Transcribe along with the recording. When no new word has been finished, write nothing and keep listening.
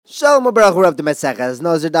Shalom Baruch Hu of the Meseches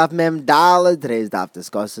Nazir Daf Mem Daled. Today's daf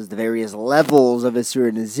discusses the various levels of Isur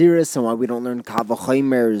and Naziris and why we don't learn Kal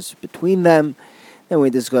V'chomers between them. Then we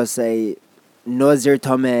discuss a Nazir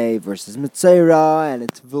Tameh versus Mitzera and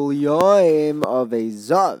its Vilyoim of a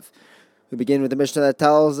Zav. We begin with the Mishnah that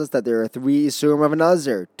tells us that there are three Isurim of a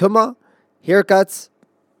Nazir: Tumah, haircuts,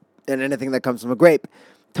 and anything that comes from a grape.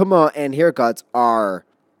 Tumah and haircuts are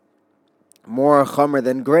more chomer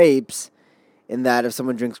than grapes, in that if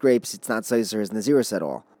someone drinks grapes, it's not Seiser as Naziris at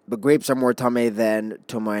all. But grapes are more Tameh than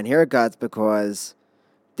Tumah and haircuts because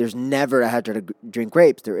there's never a heter to drink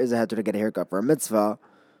grapes. There is a heter to get a haircut for a mitzvah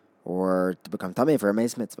or to become Tameh for a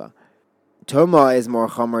mace mitzvah. Tumah is more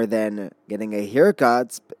chomer than getting a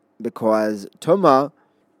haircut because Tumah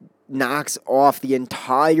knocks off the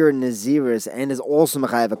entire Naziris and is also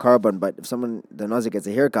Mechayev a carbon. But if the Nazir gets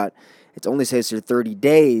a haircut, it's only Seiser 30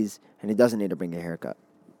 days and he doesn't need to bring a haircut.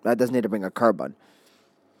 That doesn't need to bring a carbon.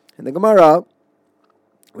 In the Gemara,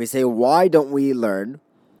 we say, why don't we learn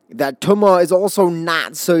that Tumah is also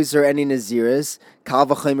not Soiser any Naziris, Kal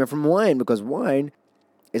V'chomer from wine, because wine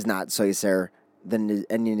is not Soiser than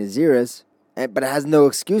any Naziris, but it has no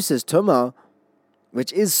excuses. Tumah,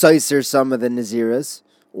 which is Soiser some of the Naziris,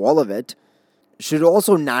 all of it, should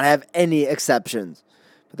also not have any exceptions.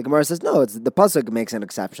 But the Gemara says, no, the Pasuk makes an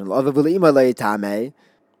exception.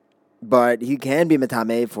 But he can be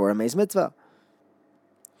metameh for a mace mitzvah.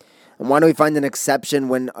 And why do we find an exception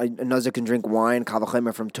when a Nazir can drink wine, Kal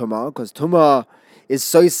V'chomer from Tumah? Because Tumah is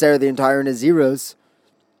soiser the entire Naziros,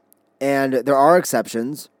 and there are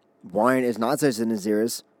exceptions. Wine is not soiser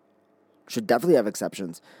Naziros, should definitely have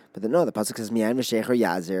exceptions. But then no, the pasuk says miyan v'shecher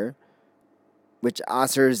yazir, which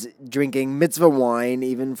asers drinking mitzvah wine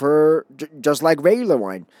even for just like regular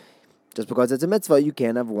wine. Just because it's a mitzvah, you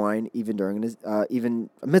can't have wine even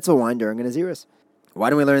a mitzvah wine during a Naziris. Why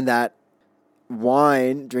don't we learn that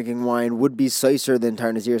drinking wine would be soiser the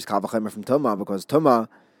entire Naziris Kal V'chomer from Tumah, because Tumah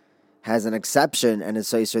has an exception and is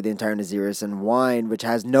soiser the entire Naziris, and wine, which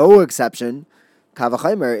has no exception, Kal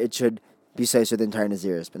V'chomer, it should be soiser the entire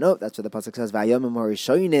Naziris. But no, that's what the pasuk says, V'ayomim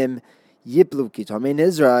harishonim yiplu ki tamei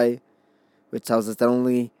nizrai, which tells us that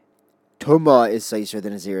only Tumah is soiser the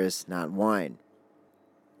Naziris, not wine.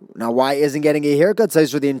 Now, why isn't getting a haircut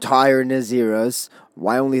size for the entire Naziris?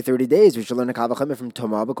 Why only 30 days? We should learn a Kal V'chomer from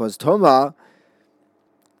Tumah, because Tumah,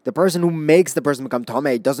 the person who makes the person become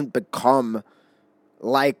Tameh, doesn't become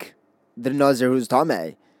like the Nazir who's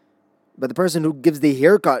Tameh. But the person who gives the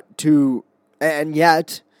haircut to, and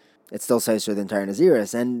yet, it still says for the entire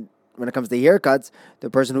Naziris. And when it comes to haircuts, the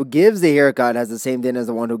person who gives the haircut has the same din as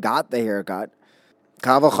the one who got the haircut.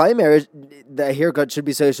 Kal V'chomer, the haircut should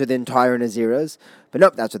be soiser for the entire Naziris. But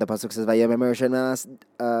nope, that's what the pasuk says.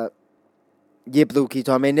 Yiplu ki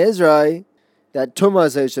tamei nizrai, that Tumah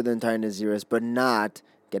is soiser for the entire Naziris, but not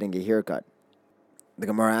getting a haircut. The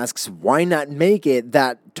Gemara asks, why not make it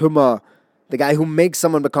that Tumah, the guy who makes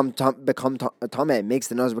someone become tameh, makes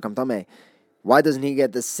the Nazir become tameh, why doesn't he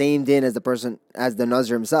get the same din as the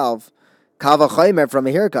Nazir himself? Kal V'chomer from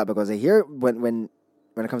a haircut, because when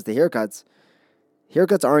it comes to haircuts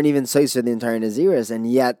aren't even soiser the entire Naziris, and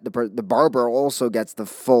yet the barber also gets the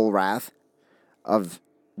full wrath of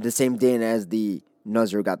the same din as the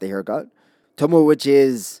Nazir who got the haircut. Tumah, which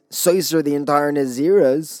is soiser the entire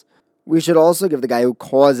Naziris, we should also give the guy who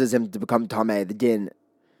causes him to become Tameh the din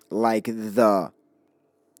like the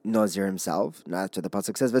Nazir himself. That's what the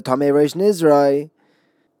pasuk says, V'tameh rosh nizrai,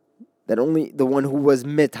 that only the one who was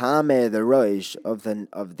mitameh the rosh of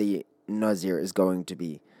the Nazir is going to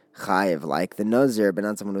be chayiv like the Nazir, but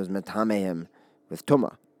not someone who's metameh him with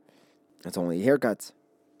Tumah. That's only haircuts.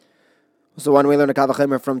 So why don't we learn a Kal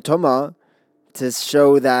V'chomer from Tumah to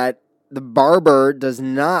show that the barber does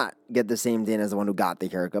not get the same din as the one who got the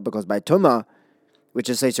haircut? Because by Tumah, which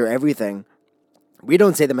is soiser everything, we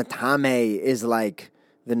don't say the metameh is like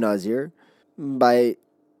the Nazir. By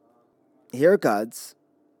haircuts,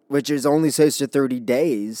 which is only soiser 30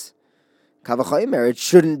 days, Kal V'chomer, it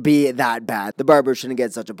shouldn't be that bad. The barber shouldn't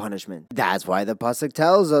get such a punishment. That's why the pasuk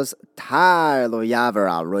tells us, Tar lo yaver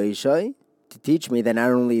al roishai, to teach me that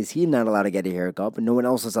not only is he not allowed to get a haircut, but no one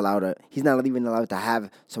else is he's not even allowed to have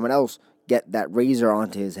someone else get that razor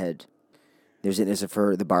onto his head. There's an issue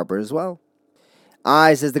for the barber as well.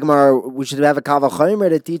 Says the Gemara, we should have a Kal V'chomer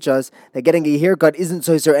to teach us that getting a haircut isn't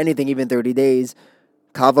soiser anything, even 30 days.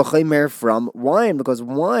 Kal V'chomer from wine, because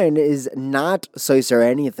wine is not soiser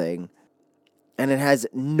anything, and it has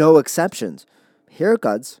no exceptions.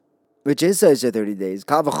 Haircuts, which is soiser 30 days,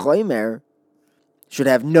 Kal V'chomer should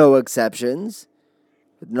have no exceptions.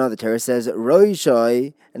 But no, the Torah says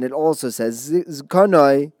roishai, and it also says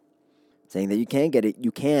zkanoi, saying that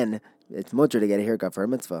you can it's mutter to get a haircut for a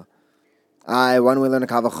mitzvah. Why don't we learn a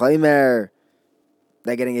kavachomer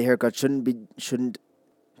that getting a haircut shouldn't be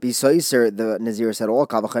soiser, the Naziris at all,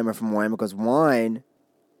 kavachomer from wine, because wine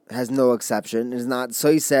has no exception. It is not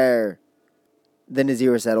soiser the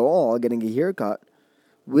Naziris at all, getting a haircut,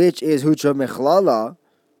 which is hutra mechlala.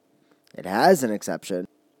 It has an exception.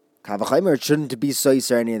 Kavachomer, it shouldn't be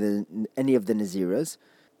soiser any of the Naziris.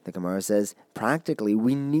 The Gemara says, practically,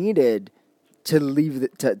 we needed to leave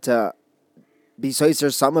to be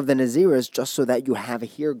soiser some of the Naziris just so that you have a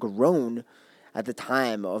hair grown at the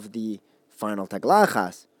time of the final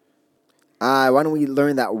taglachas. Why don't we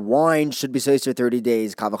learn that wine should be soiser 30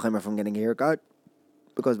 days, kavachomer, from getting a haircut?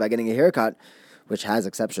 Because by getting a haircut, which has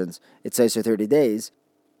exceptions, it's soiser 30 days.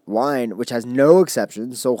 Wine, which has no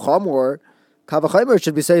exceptions, so chamor, kavachomer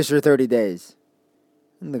should be soiser 30 days.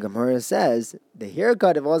 And the Gemara says, the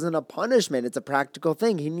haircut, if it wasn't a punishment, it's a practical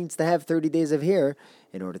thing. He needs to have 30 days of hair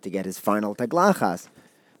in order to get his final taglachas.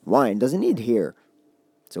 Wine doesn't need hair,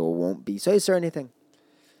 so it won't be sois or anything.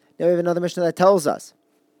 Now we have another Mishnah that tells us,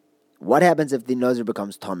 what happens if the Nazir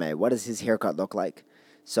becomes tameh? What does his haircut look like?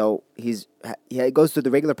 So he goes through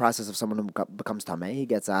the regular process of someone who becomes tameh. He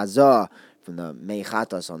gets a hazah from the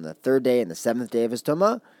meichatos on the 3rd day and the 7th day of his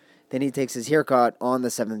tumah. Then he takes his haircut on the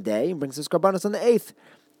 7th day and brings his karbanos on the 8th.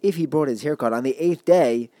 If he brought his haircut on the 8th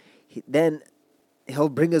day, then he'll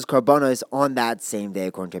bring his karbanos on that same day,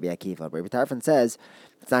 according to Rabbi Akiva. Rabbi Tarfon says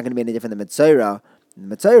it's not going to be any different than Mitzorah.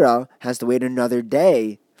 The Mitzorah has to wait another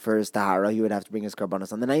day for his tahara. He would have to bring his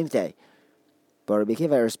karbanos on the 9th day. But Rabbi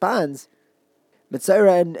Akiva responds,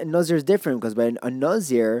 Mitzorah and Nazir is different, because by a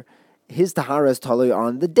Nazir, his tahara is totally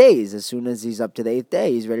on the days. As soon as he's up to the 8th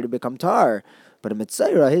day, he's ready to become tar. But a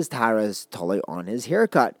Mitzorah, his tahara is totally on his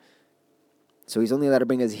haircut. So he's only allowed to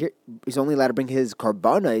bring his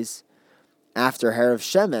karbanos after Harav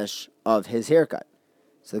Shemesh of his haircut.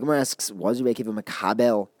 So the Gemara asks, was Rabbi Akiva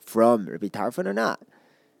makabel from Rabbi Tarfon or not?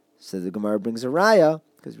 So the Gemara brings a raya,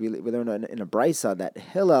 because we learn in a brisa that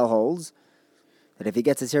Hillel holds that if he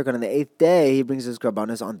gets his haircut on the 8th day, he brings his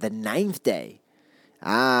karbanos on the 9th day.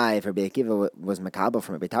 If Rabbi Akiva was makabel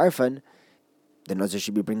from Rabbi Tarfon, the Nazir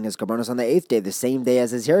should be bringing his karbanos on the 8th day, the same day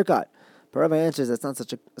as his haircut. But Rabbi answers that's not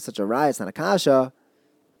such a raya, it's not a kasha.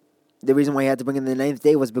 The reason why he had to bring in the 9th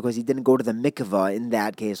day was because he didn't go to the mikvah in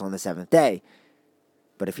that case on the 7th day.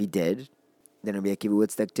 But if he did, then Rabbi Akiva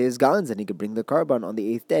would stick to his guns and he could bring the karban on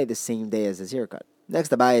the 8th day, the same day as his haircut.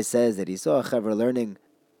 Next, Abaye says that he saw a chaver learning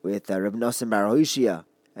with Reb Nosson bar Hoshia,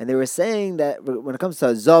 and they were saying that when it comes to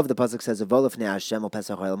Zav, the pasuk says, "Volafnei Hashem al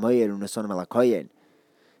Pesach Ha'el Moed U'Nason al Kohen."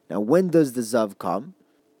 Now, when does the Zav come?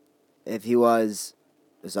 If he was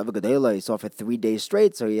the Zav Gedela, he saw for 3 days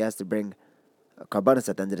straight, so he has to bring a karbanos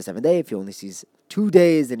at the end of the 7th day. If he only sees 2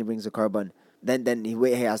 days, then he brings a karban. Then he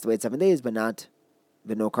has to wait 7 days, but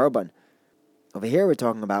no karban. Over here, we're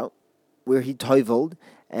talking about where he toiveled,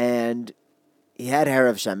 and he had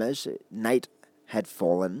Harav Shemesh. Night had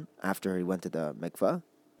fallen after he went to the mikvah.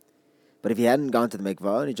 But if he hadn't gone to the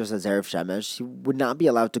mikvah, and he just has Harav Shemesh, he would not be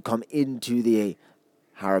allowed to come into the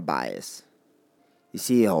Harabayas. You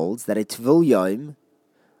see, he holds that a Tvil Yom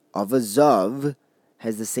of a Zav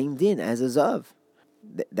has the same din as a Zav.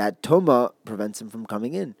 That Toma prevents him from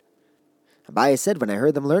coming in. Abaye said, when I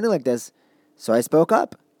heard them learning like this, so I spoke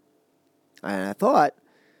up. And I thought,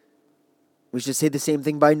 we should say the same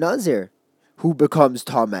thing by Nazir, who becomes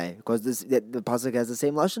Tameh, because the pasuk has the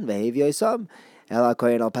same lashon. Ve'hev yosam el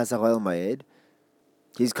hakohen al Pesach Ha'el Moed.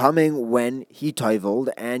 He's coming when he toiveled,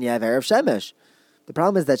 and you have Erev Shemesh. The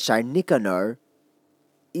problem is that Shar Nikanor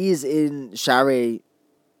is in Share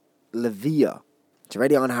Levia. It's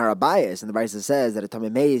already on Harabayas, and the Brisa says that a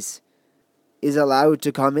Tameh Meis is allowed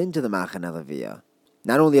to come into the Machane Levia.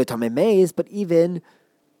 Not only a Tameh Meis, but even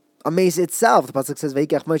a mace itself. The pasuk says,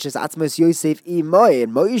 "Veikach Moshe Atzmos Yosef Imoy,"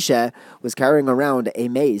 and Moshe was carrying around a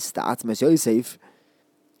mace, the Atzmos Yosef,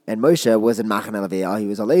 and Moshe was in Machane Levia. He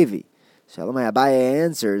was a Levi. Shalom Abaye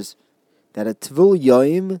answers that a Tvul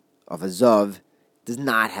Yom of a Zav does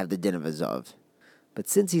not have the din of a Zav, but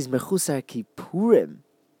since he's Mechusar Kippurim,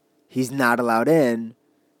 he's not allowed in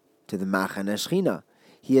to the Machane Shechina.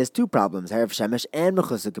 He has 2 problems: Harav Shemesh and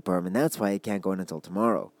Mechusar Kippurim, and that's why he can't go in until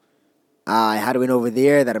tomorrow. How do we know over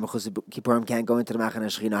there that a Mechusar Kippurim can't go into the Machane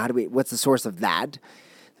Shechina? What's the source of that?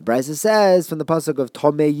 The Brisa says from the pasuk of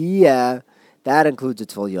Tomeyiyah, that includes a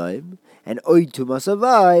Tvul Yom, and Oy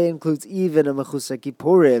Tumasavai includes even a Mechusar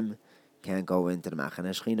Kippurim can't go into the Machane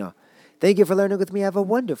Shechina. Thank you for learning with me. Have a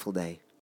wonderful day.